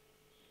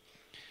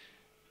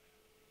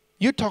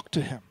 You talk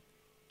to Him.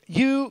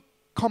 You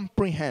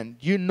comprehend.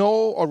 You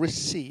know or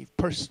receive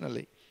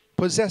personally.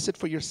 Possess it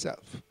for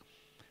yourself.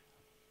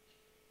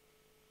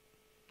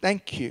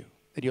 Thank you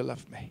that you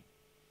love me.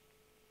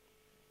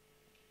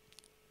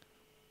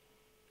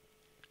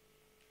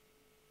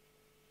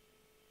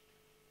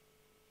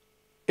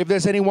 If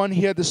there's anyone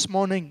here this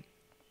morning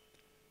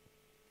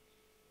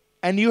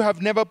and you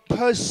have never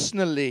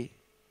personally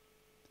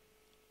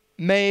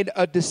made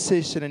a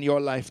decision in your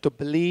life to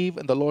believe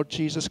in the Lord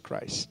Jesus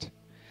Christ,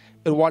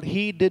 and what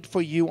He did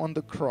for you on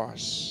the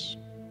cross,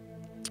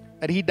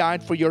 that He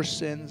died for your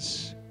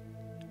sins,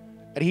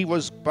 that He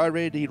was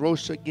buried, He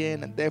rose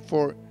again, and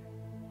therefore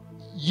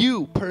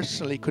you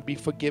personally could be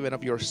forgiven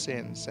of your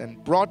sins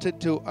and brought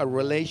into a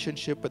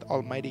relationship with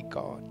Almighty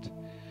God.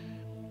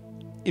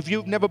 If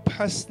you've never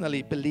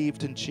personally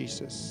believed in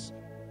Jesus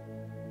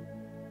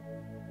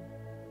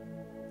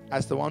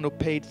as the one who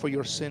paid for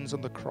your sins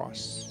on the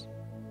cross,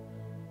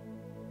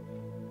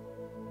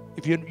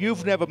 if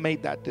you've never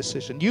made that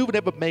decision, you've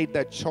never made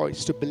that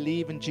choice to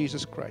believe in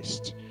Jesus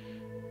Christ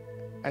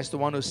as the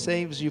one who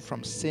saves you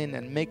from sin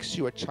and makes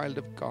you a child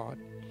of God,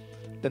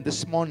 then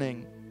this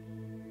morning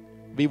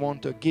we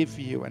want to give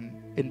you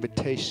an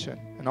invitation,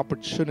 an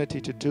opportunity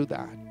to do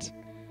that.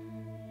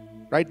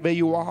 Right where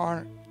you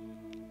are,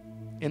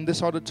 in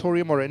this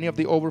auditorium or any of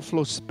the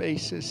overflow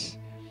spaces,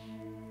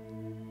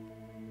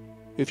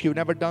 if you've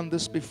never done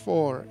this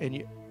before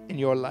in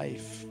your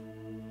life,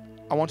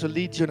 I want to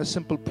lead you in a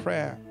simple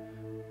prayer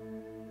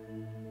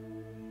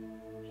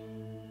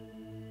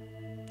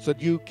so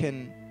that you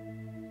can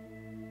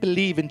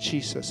believe in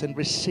Jesus and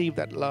receive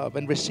that love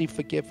and receive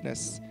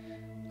forgiveness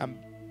and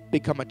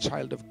become a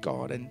child of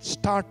God and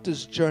start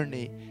this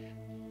journey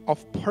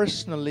of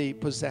personally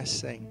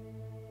possessing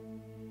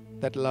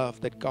that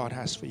love that God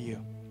has for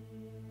you.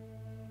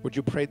 Would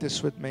you pray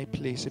this with me,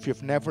 please, if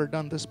you've never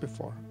done this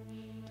before?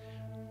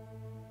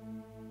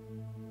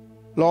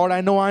 Lord,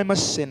 I know I'm a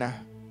sinner.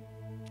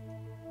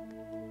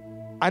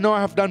 I know I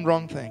have done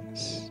wrong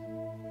things.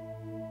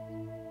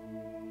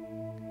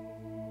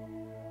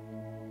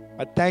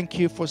 But thank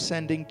you for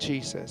sending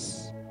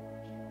Jesus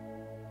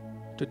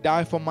to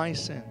die for my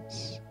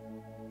sins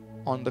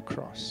on the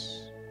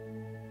cross.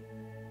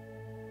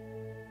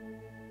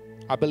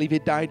 I believe He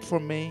died for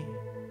me.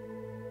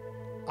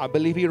 I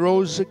believe He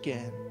rose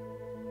again.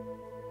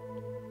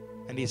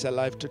 And He's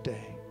alive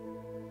today.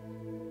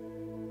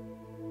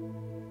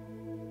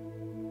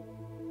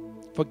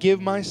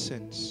 Forgive my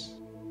sins.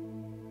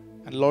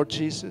 And Lord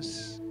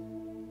Jesus,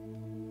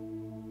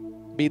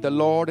 be the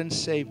Lord and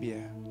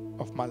Savior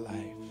of my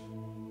life.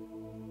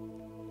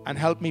 And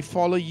help me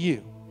follow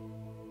you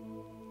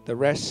the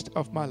rest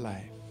of my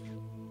life.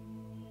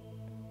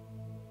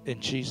 In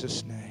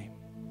Jesus' name.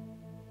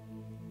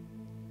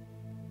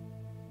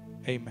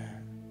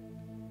 Amen.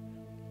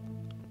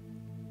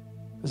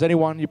 Is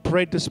anyone, you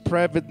prayed this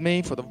prayer with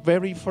me for the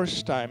very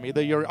first time?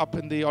 Either you're up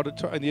in the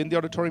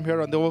auditorium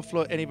here, on the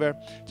overflow, anywhere.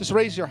 Just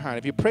raise your hand.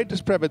 If you prayed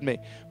this prayer with me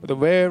for the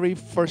very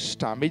first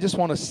time, we just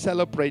want to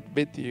celebrate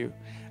with you.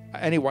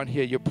 Anyone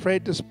here, you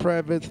prayed this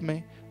prayer with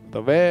me for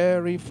the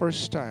very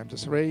first time,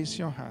 just raise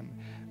your hand.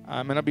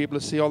 I may not be able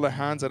to see all the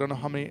hands. I don't know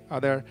how many are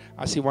there.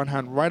 I see one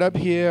hand right up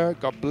here.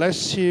 God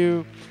bless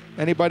you.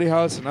 Anybody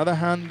else? Another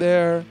hand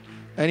there.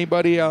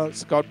 Anybody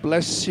else? God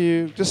bless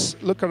you.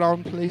 Just look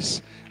around,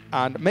 please.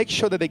 And make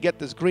sure that they get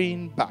this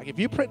green bag. If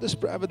you prayed this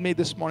prayer with me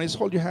this morning, just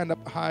hold your hand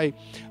up high.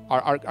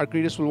 Our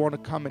greeters will want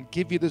to come and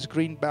give you this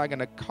green bag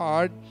and a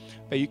card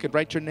where you can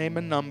write your name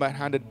and number and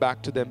hand it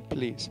back to them,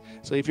 please.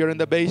 So if you're in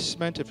the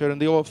basement, if you're in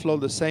the overflow,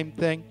 the same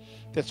thing.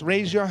 Just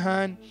raise your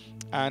hand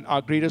and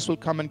our greeters will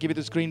come and give you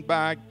this green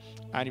bag,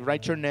 and you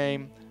write your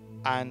name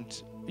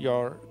and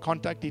your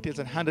contact details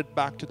and hand it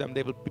back to them.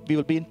 We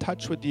will be in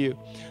touch with you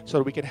so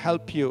that we can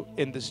help you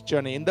in this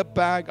journey. In the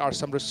bag are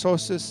some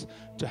resources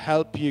to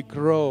help you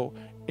grow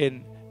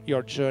in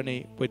your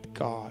journey with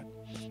God.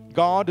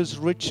 God is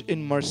rich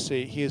in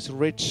mercy. He is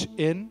rich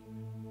in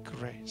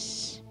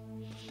grace.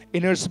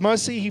 In His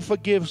mercy, He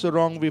forgives the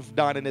wrong we've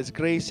done. In His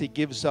grace, He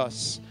gives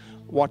us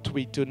what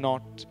we do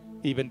not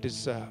even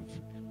deserve.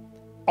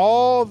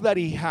 All that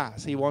He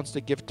has, He wants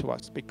to give to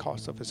us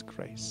because of His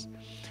grace.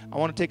 I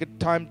want to take a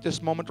time,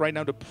 this moment right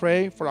now, to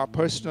pray for our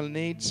personal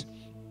needs.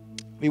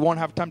 We won't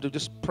have time to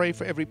just pray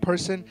for every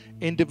person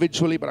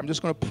individually, but I'm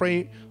just going to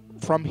pray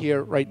from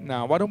here right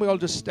now. Why don't we all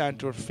just stand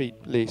to our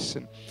feet, please?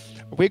 And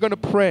we're going to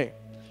pray.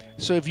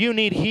 So if you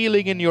need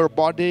healing in your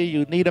body,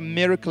 you need a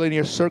miracle in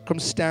your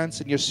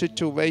circumstance, in your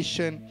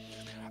situation,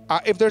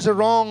 if there's a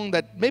wrong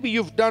that maybe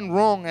you've done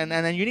wrong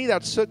and you need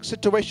that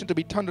situation to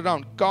be turned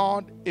around,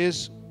 God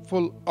is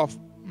full of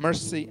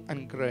mercy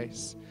and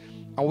grace.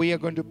 And we are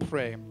going to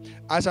pray.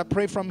 As I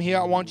pray from here,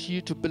 I want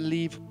you to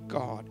believe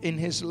God. In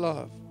His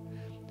love,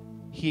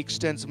 He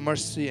extends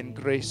mercy and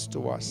grace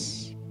to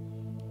us.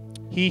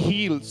 He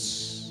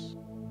heals.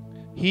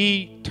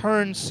 He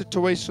turns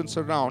situations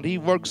around. He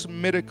works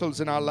miracles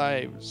in our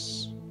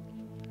lives.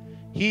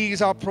 He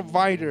is our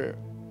provider.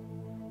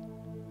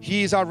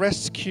 He is our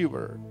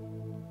rescuer.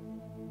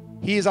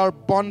 He is our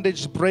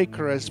bondage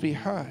breaker, as we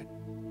heard.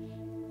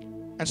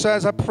 And so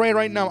as I pray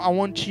right now, I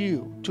want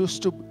you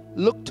just to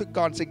look to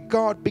God and say,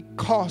 God,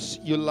 because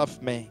you love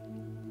me,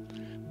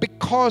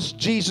 because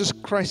Jesus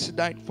Christ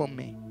died for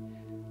me,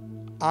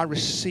 I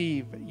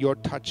receive your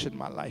touch in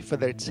my life.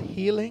 Whether it's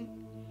healing,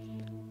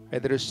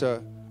 whether it's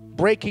a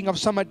breaking of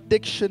some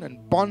addiction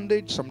and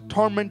bondage, some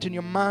torment in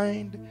your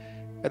mind,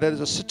 whether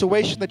there's a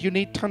situation that you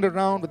need turned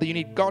around, whether you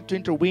need God to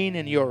intervene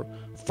in your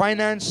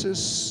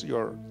finances,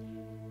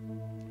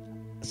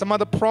 some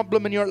other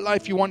problem in your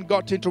life you want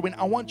God to intervene.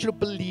 I want you to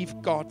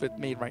believe God with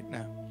me right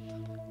now.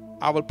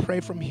 I will pray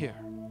from here.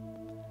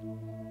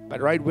 But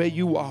right where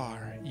you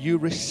are, you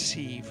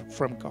receive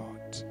from God.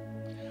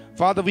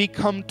 Father, we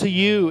come to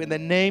you in the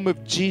name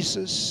of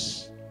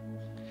Jesus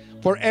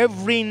for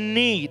every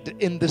need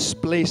in this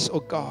place,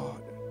 oh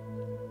God.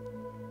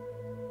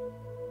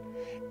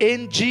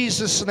 In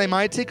Jesus' name,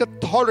 I take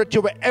authority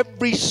over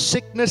every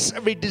sickness,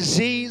 every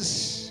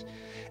disease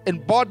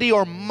in body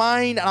or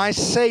mind. And I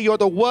say you're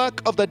the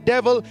work of the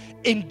devil.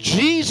 In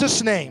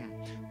Jesus' name,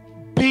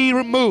 be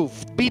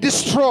removed, be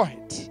destroyed.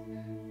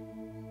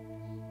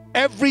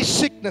 Every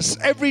sickness,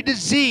 every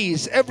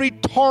disease, every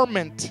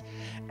torment,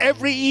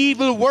 every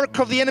evil work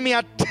of the enemy,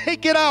 I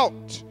take it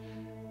out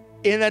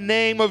in the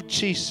name of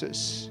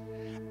Jesus.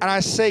 And I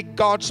say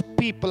God's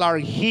people are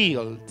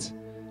healed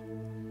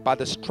by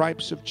the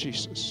stripes of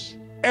Jesus.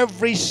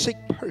 Every sick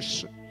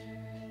person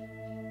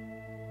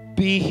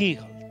be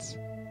healed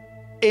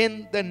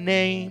in the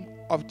name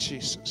of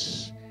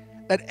Jesus.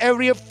 Let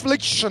every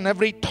affliction,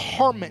 every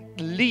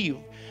torment leave.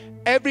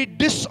 Every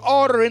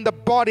disorder in the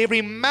body,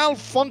 every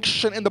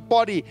malfunction in the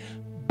body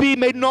be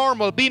made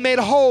normal, be made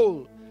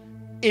whole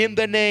in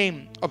the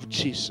name of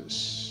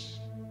Jesus.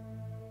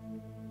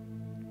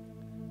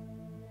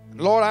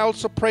 Lord, I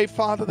also pray,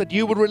 Father, that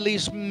you would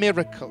release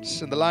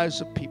miracles in the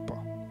lives of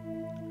people.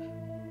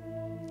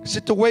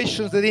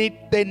 Situations that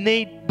they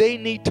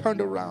need turned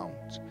around.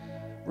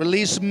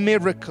 Release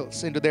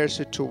miracles into their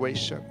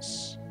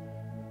situations.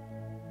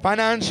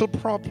 Financial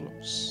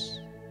problems.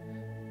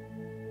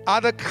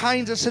 Other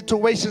kinds of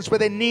situations where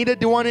they need a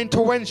divine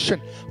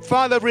intervention.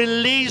 Father,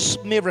 release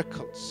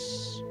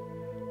miracles.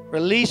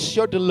 Release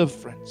your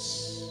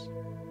deliverance.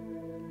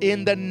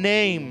 In the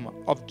name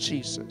of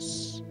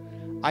Jesus,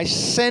 I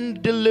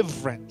send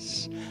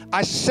deliverance.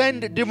 I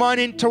send divine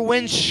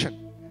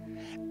intervention,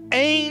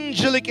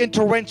 angelic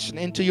intervention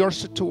into your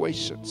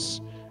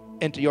situations,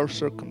 into your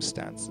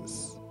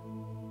circumstances.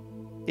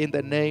 In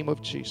the name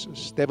of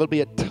Jesus, there will be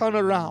a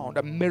turnaround,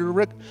 a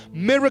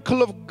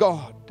miracle of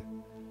God.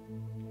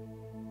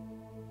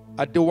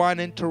 A divine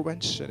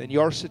intervention in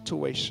your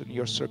situation,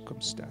 your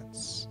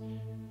circumstance.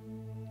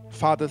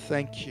 Father,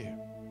 thank you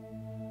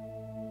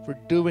for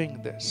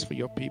doing this for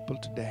your people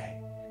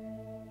today.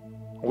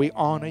 We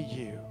honor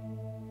you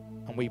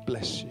and we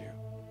bless you.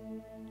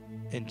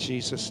 In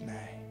Jesus' name.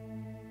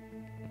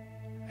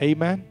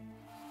 Amen.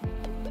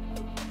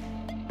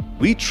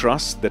 We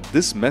trust that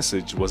this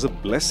message was a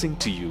blessing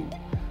to you.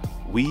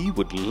 We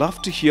would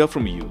love to hear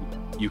from you.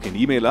 You can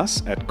email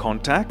us at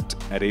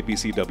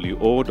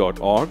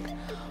contact@apcwo.org.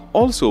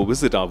 Also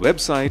visit our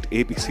website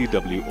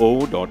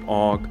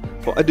apcwo.org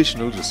for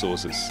additional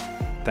resources.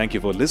 Thank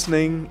you for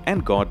listening,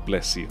 and God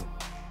bless you.